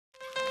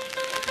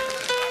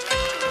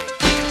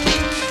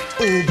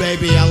Ooh,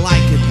 baby, I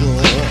like it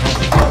raw.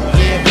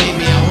 Yeah,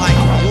 baby, I like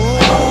it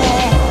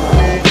raw.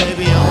 Ooh,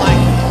 baby, I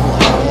like it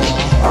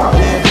raw.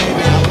 Yeah,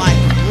 baby, I like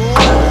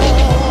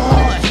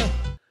it raw.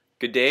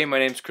 Good day, my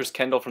name's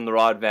Kendall from the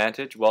Raw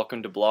Advantage.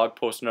 Welcome to blog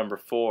post number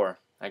 4.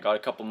 I got a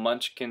couple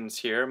munchkins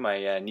here,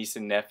 my niece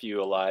and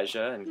nephew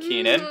Elijah and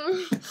Keenan.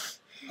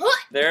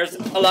 There's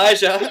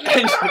Elijah,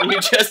 and you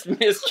just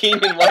missed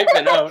Keenan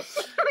wiping out.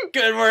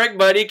 Good work,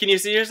 buddy. Can you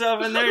see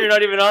yourself in there? You're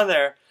not even on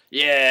there.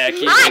 Yeah,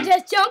 Keenan. I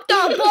just jumped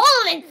on a ball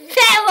and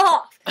fell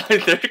off.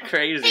 They're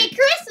crazy. Hey,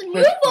 Chris,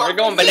 move on. We're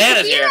going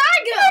bananas here.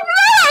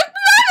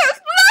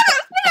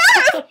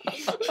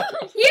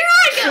 Here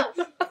I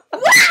go.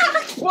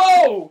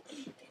 Whoa!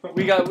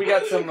 We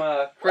got some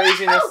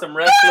craziness, some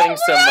wrestling,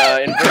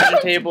 some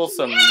inversion tables,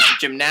 some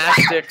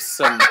gymnastics,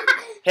 some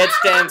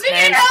headstands,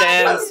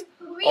 handstands,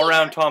 all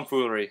around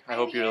tomfoolery. I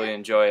hope you really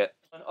enjoy it.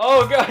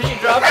 Oh god, you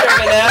dropped your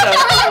banana!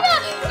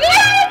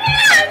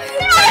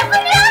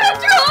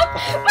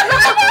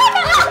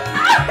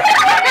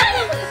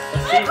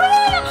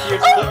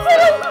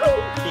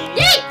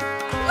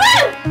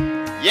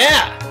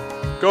 Yeah!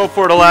 Go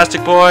for it,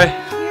 elastic boy!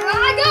 Here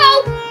I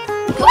go.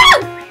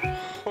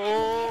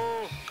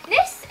 Woo!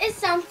 This is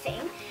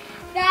something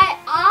that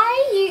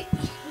I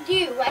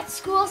do at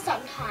school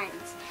sometimes.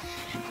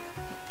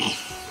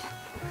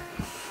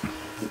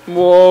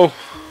 Whoa.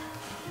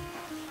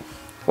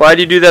 Why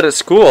do you do that at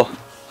school?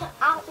 I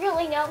don't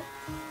really know.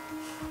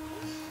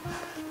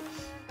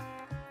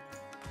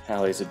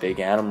 Allie's a big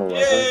animal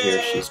lover.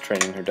 Here she's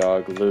training her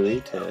dog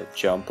Louie to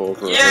jump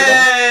over a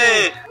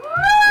hurdle.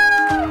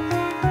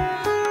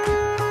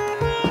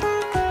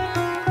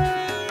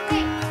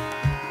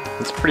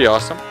 It's pretty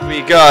awesome.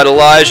 We got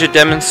Elijah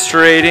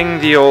demonstrating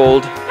the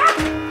old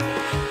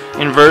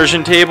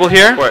inversion table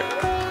here. What?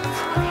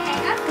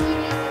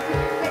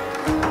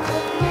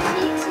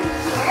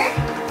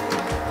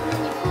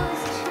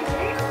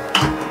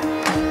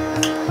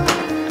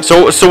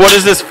 So what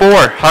is this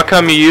for? How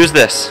come you use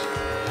this? I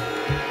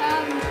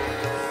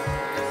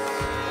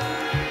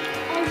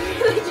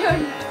really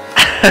don't know.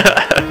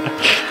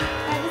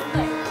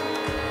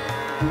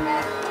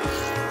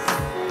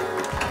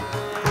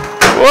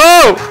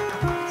 Whoa!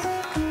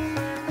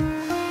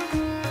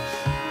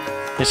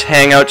 Just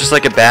hang out just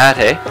like a bat,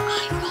 hey?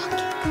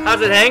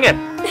 How's it hanging?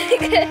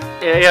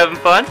 Yeah, you having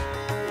fun?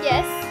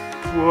 Yes.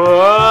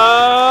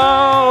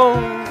 Whoa!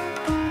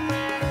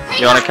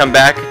 You want to come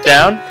back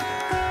down?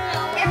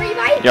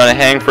 Everybody? You want to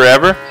hang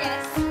forever?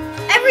 Yes.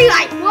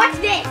 Everybody, watch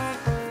this.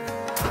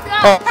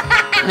 Oh,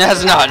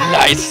 that's not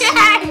nice.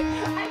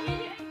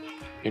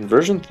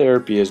 Inversion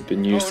therapy has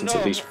been used since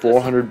at least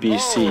 400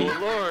 BC.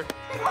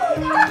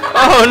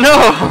 Oh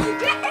no!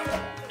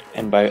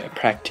 And by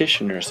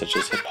practitioners such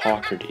as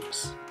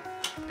Hippocrates.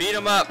 Beat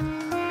him up!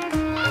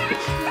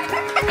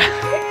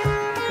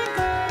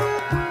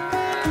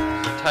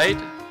 Tight?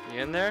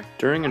 You in there?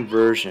 During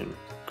inversion,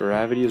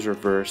 gravity is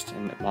reversed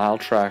and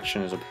mild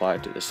traction is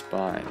applied to the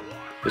spine.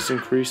 This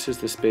increases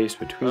the space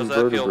between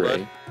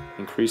vertebrae,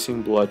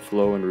 increasing blood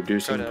flow and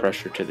reducing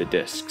pressure to the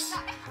discs.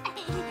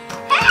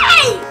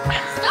 Hey!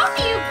 Stop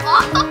you,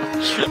 Bob!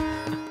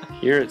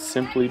 Here it's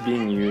simply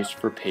being used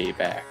for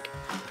payback.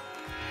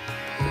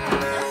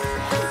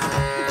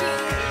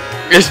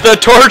 It's the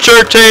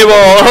torture table!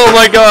 Oh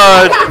my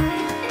god!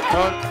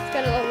 He's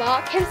gonna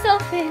lock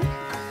himself in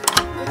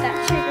with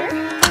that trigger.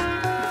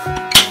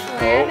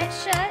 Slam it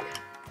shut.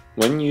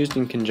 When used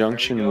in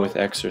conjunction with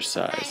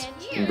exercise,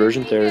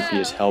 inversion therapy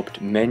has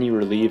helped many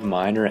relieve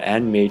minor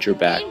and major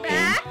back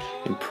pain,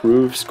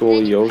 improve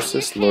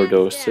scoliosis,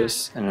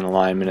 lordosis, and an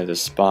alignment of the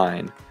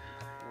spine,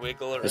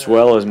 as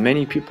well as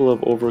many people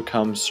have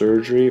overcome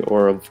surgery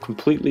or have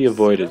completely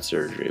avoided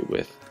surgery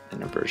with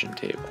an inversion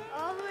table.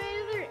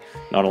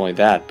 Not only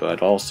that,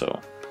 but also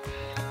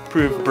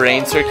improve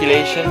brain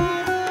circulation.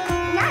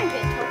 Now I'm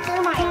gonna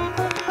torture my own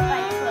foot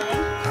by putting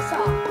a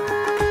saw.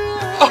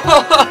 Oh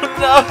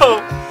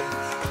no!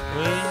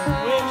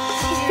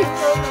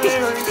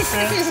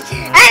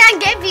 And I'm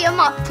gonna beat him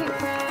up too.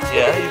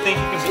 Yeah, you think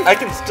you can I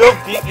can still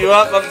beat you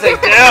up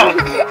upside down!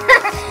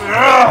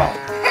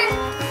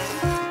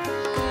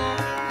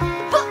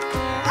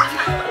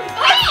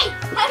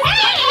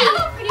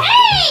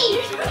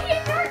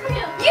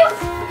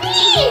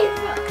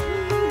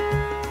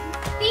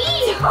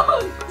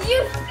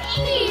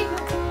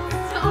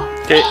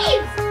 Okay.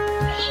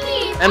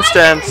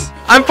 Handstands.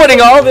 I'm putting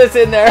all this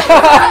in there. Oh.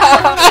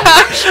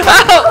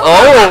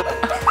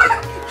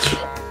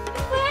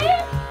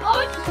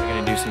 We're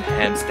gonna do some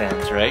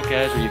handstands, right,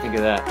 guys? What do you think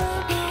of that?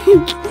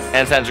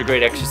 Handstands are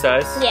great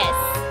exercise. Yes.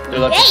 They're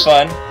lots of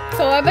fun.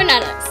 So are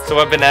bananas. So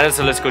what bananas?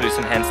 So let's go do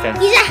some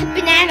handstands. He's a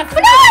banana.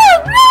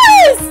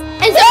 Bananas!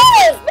 And so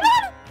is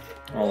banana.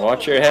 Oh,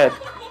 watch your head.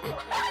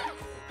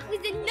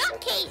 With a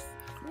nutcase.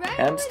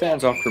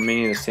 Handstands offer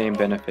many of the same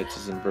benefits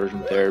as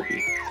inversion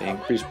therapy. They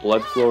increase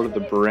blood flow to the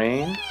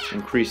brain,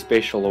 increase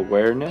spatial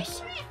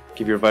awareness,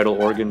 give your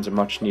vital organs a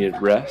much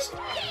needed rest,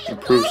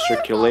 improve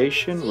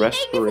circulation,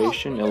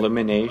 respiration,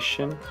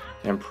 elimination,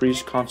 and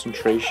improves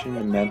concentration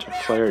and mental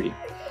clarity.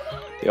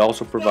 They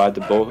also provide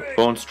the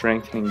bone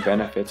strengthening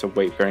benefits of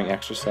weight-bearing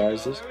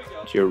exercises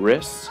to your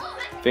wrists,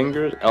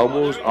 fingers,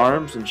 elbows,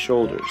 arms, and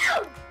shoulders.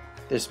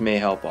 This may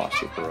help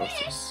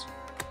osteoporosis.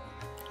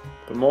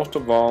 But most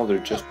of all, they're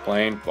just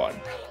plain fun.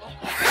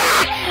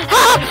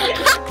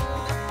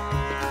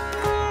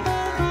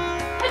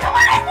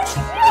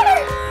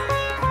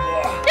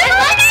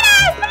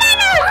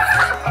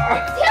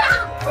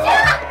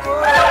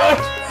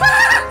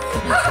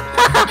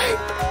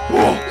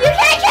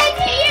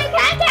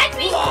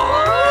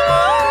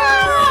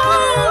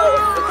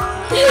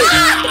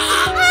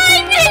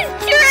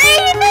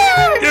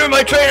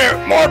 My trainer,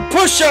 more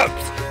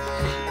push-ups!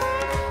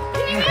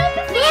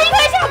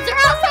 Push-ups or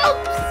else I'll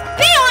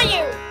spit on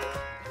you!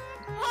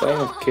 Playing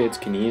with kids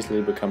can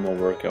easily become a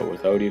workout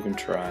without even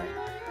trying.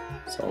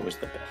 It's always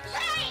the best.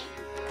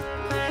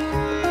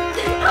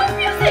 I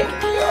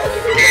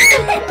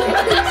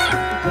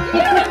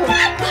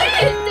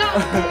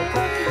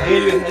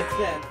hate you with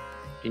headstand.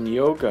 In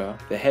yoga,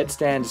 the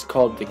headstand is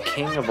called the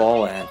king of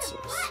all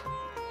answers.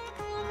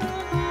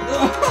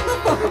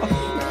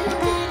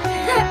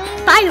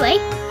 By the way,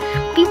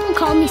 people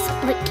call me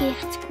split kid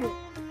at school.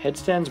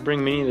 Headstands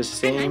bring many of the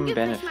same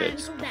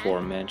benefits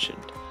before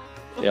mentioned.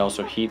 They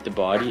also heat the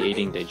body,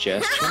 aiding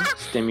digestion,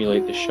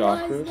 stimulate the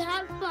chakras,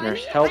 and are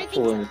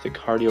helpful in the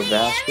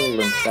cardiovascular,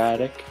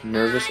 lymphatic,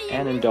 nervous,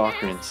 and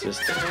endocrine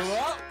systems.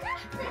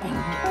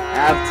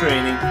 Ab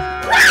training.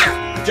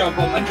 Jump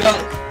on my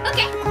belly.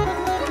 Okay.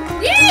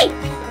 Yay!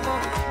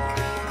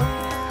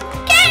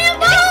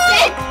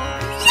 Cannonball!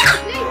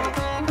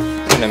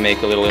 Yeah! Gonna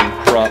make a little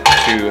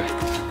impromptu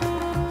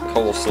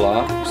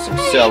coleslaw, some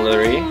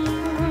celery,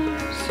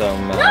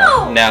 some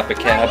Napa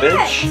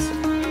cabbage,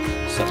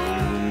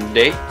 some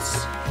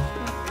dates,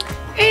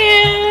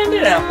 and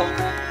an apple.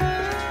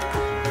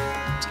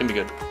 It's gonna be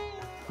good.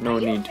 No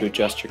need to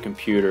adjust your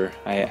computer.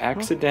 I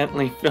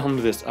accidentally filmed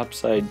this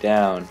upside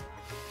down.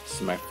 This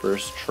is my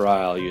first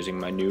trial using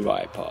my new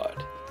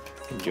iPod.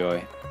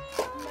 Enjoy.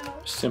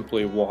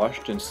 Simply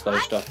washed and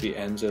sliced off the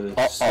ends of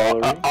the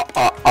celery.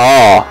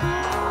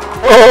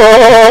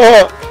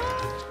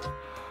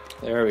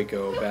 There we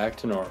go, back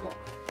to normal.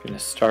 Gonna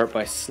start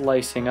by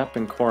slicing up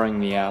and coring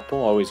the apple.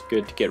 Always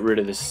good to get rid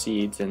of the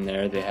seeds in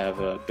there. They have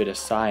a bit of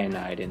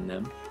cyanide in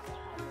them.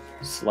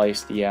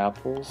 Slice the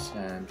apples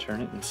and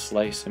turn it and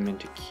slice them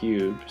into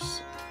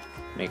cubes.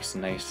 Makes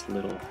nice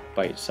little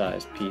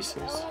bite-sized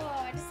pieces.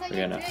 We're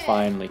gonna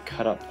finally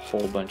cut up a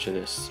whole bunch of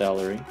this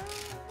celery.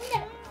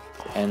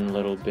 And a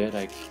little bit,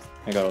 I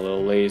got a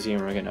little lazy,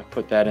 and we're gonna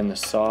put that in the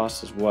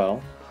sauce as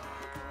well.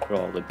 Put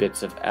all the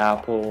bits of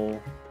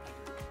apple,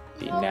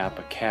 the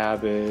Napa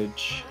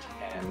cabbage,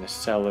 and the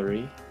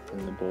celery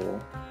in the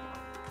bowl.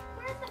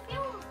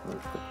 We'll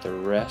put the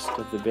rest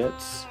of the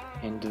bits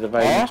into the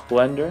Vitamix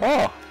blender.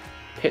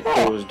 Pit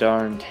those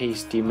darn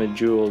tasty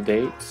medjool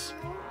dates.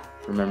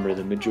 Remember,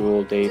 the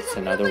medjool dates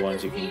and other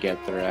ones you can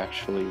get that are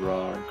actually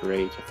raw are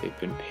great. If they've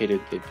been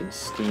pitted, they've been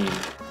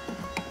steamed.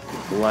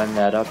 Blend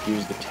that up,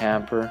 use the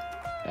tamper,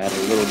 add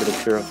a little bit of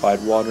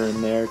purified water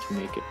in there to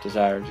make it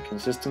desired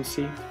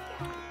consistency.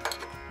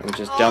 And we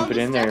just dump it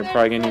in there. You're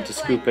probably going to need to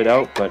scoop it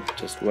out, but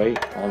just wait.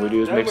 All we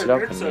do is mix it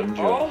up and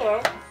enjoy.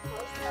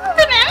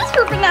 Banana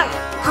scooping up.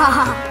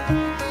 Haha.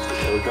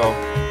 There we go.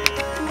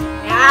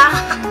 Yeah.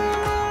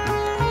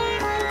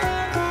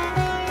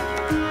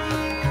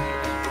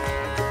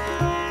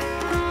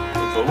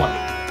 Good one.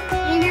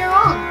 You're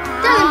wrong.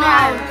 Doesn't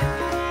matter.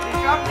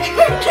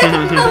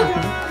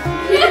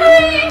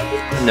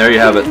 And there you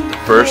have it, the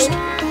first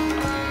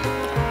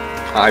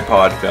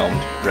iPod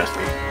filmed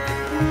recipe.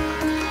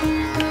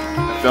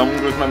 I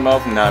filmed with my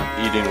mouth and now I'm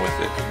eating with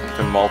it. It's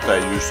a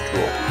multi-use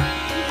tool.